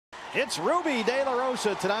It's Rubby De La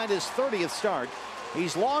Rosa tonight, his 30th start.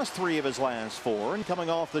 He's lost 3 of his last 4, and coming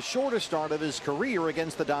off the shortest start of his career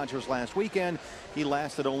against the Dodgers last weekend, he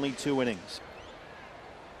lasted only 2 innings.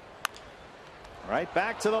 Right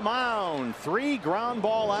back to the mound. 3 ground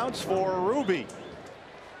ball outs for Rubby.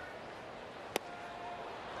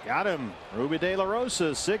 Got him. Rubby De La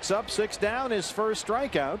Rosa, 6 up, 6 down, his first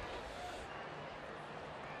strikeout.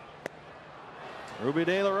 Rubby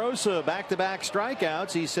De La Rosa, back-to-back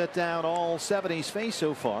strikeouts. He set down all 7 he's faced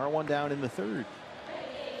so far. 1 down in the 3rd.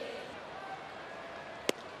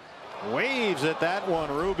 Waves at that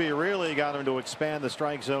one. Rubby really got him to expand the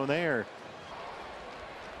strike zone there.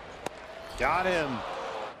 Got him.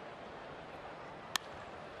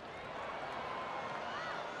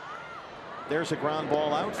 There's a ground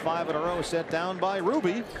ball out. 5 in a row set down by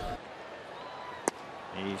Rubby.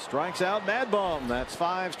 He strikes out Mad Bum. That's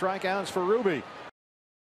 5 strikeouts for Rubby.